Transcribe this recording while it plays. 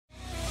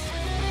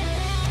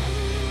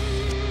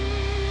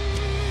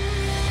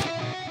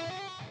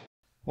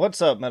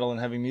What's up, metal and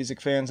heavy music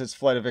fans? It's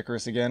Flight of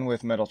Icarus again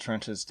with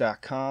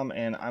metaltrenches.com,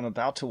 and I'm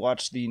about to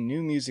watch the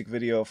new music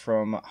video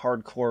from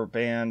hardcore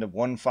band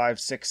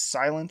 156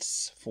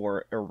 Silence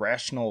for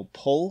Irrational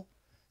Pull.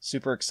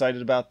 Super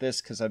excited about this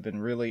because I've been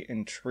really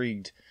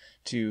intrigued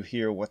to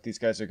hear what these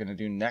guys are going to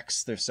do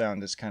next. Their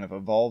sound has kind of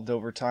evolved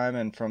over time,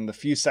 and from the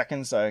few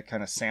seconds I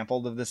kind of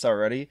sampled of this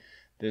already,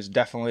 there's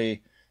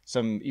definitely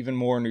some even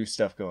more new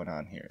stuff going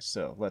on here.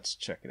 So let's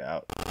check it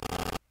out.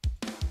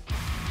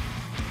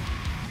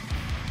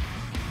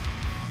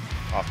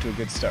 Off to a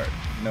good start.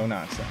 No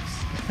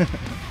nonsense.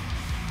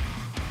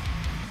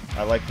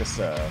 I like this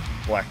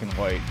black and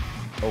white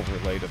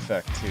overlaid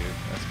effect too.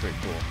 That's pretty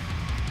cool.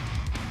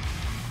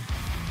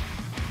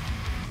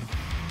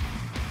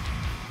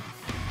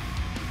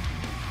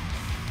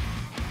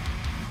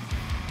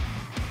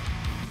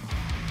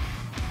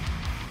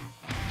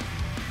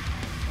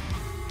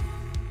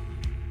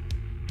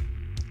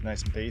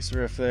 Nice bass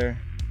riff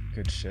there.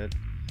 Good shit.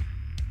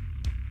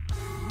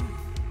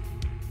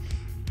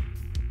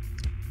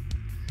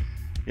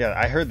 Yeah,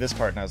 I heard this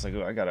part and I was like,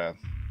 oh, I gotta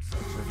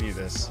review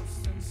this.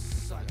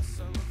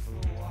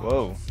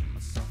 Whoa.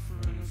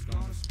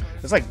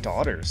 It's like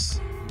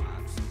Daughters.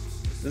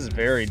 This is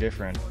very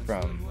different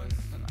from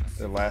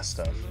their last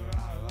stuff.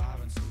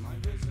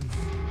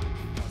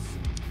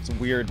 It's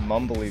weird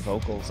mumbly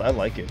vocals. I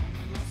like it.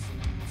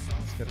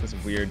 It's got this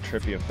weird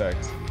trippy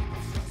effect.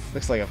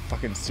 Looks like a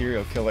fucking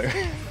serial killer.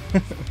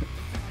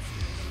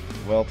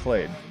 Well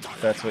played.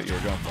 That's what you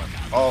were going for.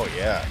 Oh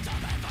yeah.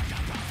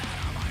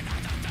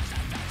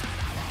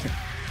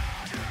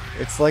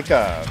 It's like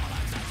a...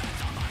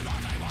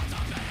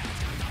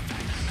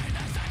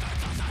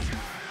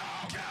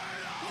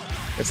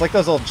 It's like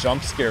those old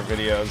jump scare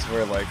videos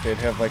where like they'd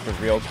have like the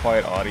real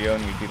quiet audio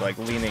and you'd be like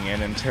leaning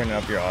in and turning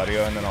up your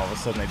audio and then all of a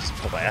sudden they just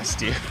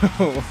blast you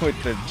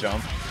with the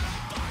jump.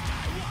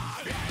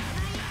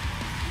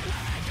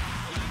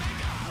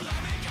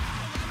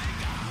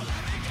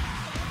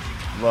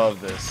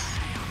 Love this.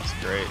 It's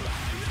great.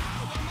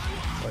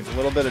 It's like a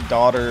little bit of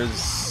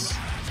Daughters,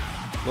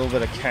 a little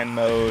bit of Ken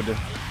Mode,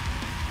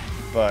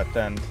 but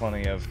then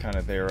plenty of kind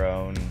of their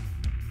own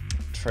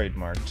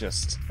trademark,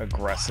 just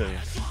aggressive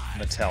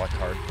metallic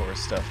hardcore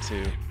stuff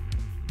too.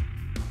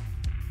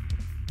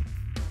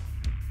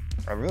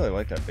 I really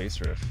like that bass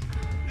riff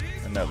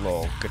and that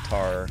little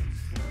guitar.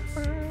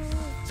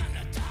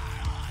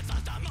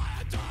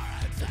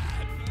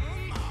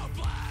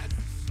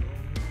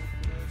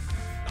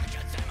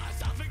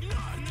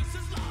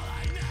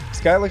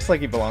 This guy looks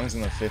like he belongs in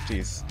the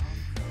 50s.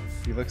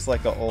 He looks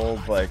like an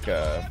old, like,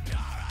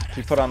 if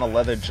he put on a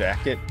leather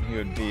jacket, he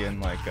would be in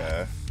like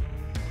a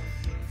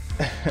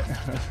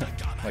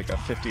like a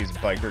 50s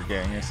biker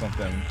gang or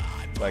something,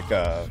 like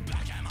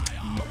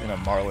in a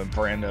Marlon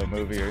Brando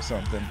movie or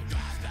something.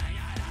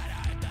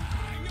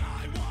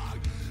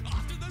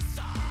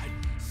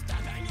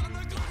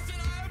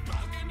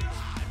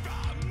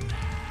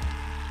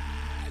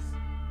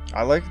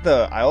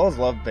 I always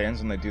love bands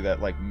when they do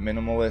that like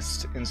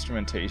minimalist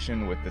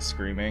instrumentation with the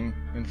screaming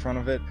in front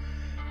of it.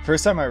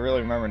 First time I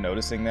really remember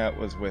noticing that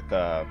was with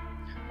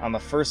on the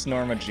first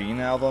Norma Jean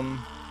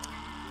album.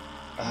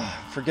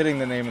 Forgetting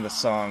the name of the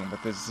song,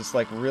 but there's this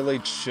like really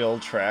chill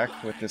track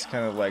with this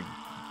kind of like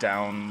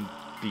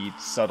downbeat,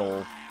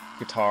 subtle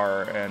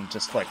guitar and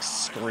just like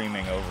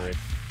screaming over it.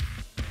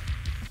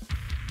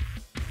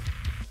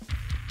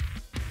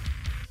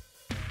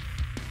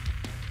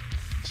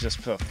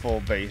 Just put a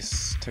full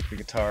bass, took the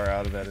guitar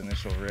out of that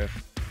initial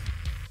riff.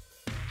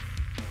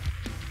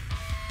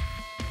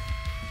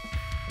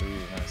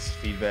 Ooh, nice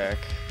feedback.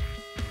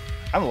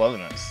 I'm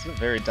loving this. It's a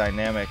very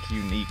dynamic,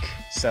 unique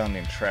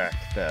sounding track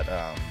that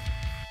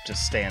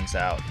just stands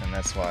out, and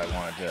that's why I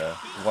wanted to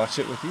watch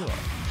it with you on.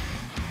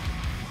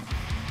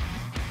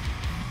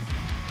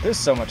 There's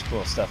so much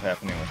cool stuff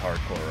happening with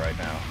hardcore right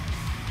now.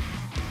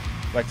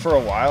 Like for a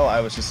while,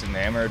 I was just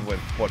enamored with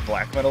what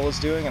black metal was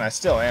doing, and I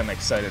still am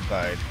excited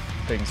by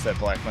things that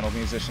black metal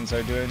musicians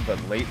are doing, but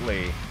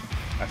lately,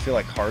 I feel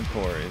like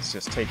hardcore is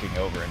just taking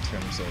over in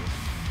terms of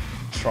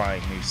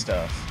trying new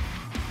stuff.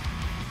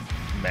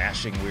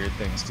 Mashing weird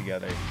things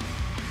together.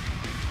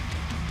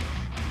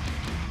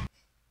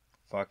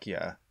 Fuck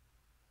yeah.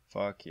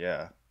 Fuck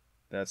yeah.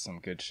 That's some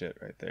good shit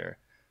right there.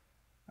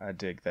 I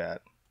dig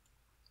that.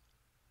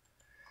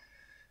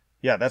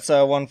 Yeah, that's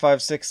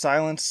 156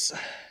 Silence.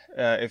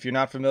 If you're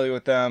not familiar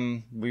with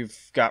them,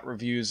 we've got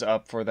reviews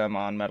up for them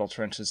on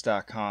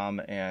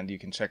metaltrenches.com, and you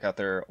can check out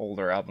their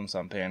older albums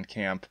on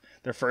Bandcamp.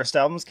 Their first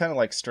album's kind of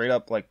like straight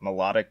up like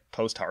melodic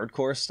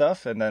post-hardcore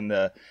stuff, and then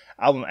the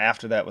album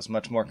after that was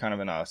much more kind of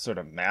in a sort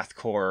of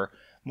mathcore,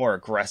 more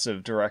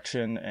aggressive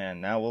direction,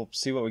 and now we'll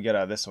see what we get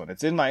out of this one.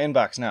 It's in my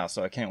inbox now,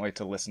 so I can't wait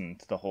to listen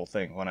to the whole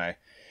thing when I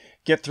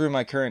get through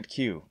my current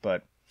queue.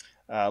 But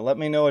let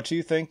me know what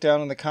you think down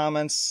in the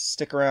comments.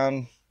 Stick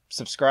around.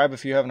 Subscribe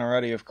if you haven't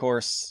already, of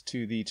course,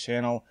 to the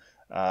channel.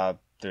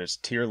 There's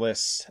tier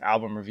lists,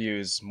 album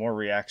reviews, more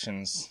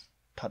reactions,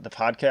 the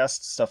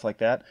podcast, stuff like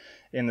that.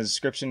 In the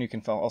description, you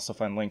can also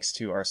find links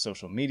to our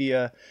social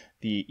media,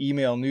 the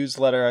email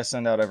newsletter I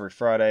send out every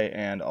Friday,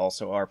 and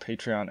also our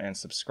Patreon and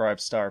Subscribe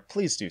Star.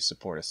 Please do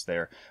support us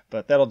there.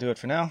 But that'll do it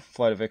for now.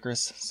 Flight of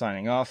Icarus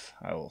signing off.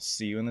 I will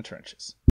see you in the trenches.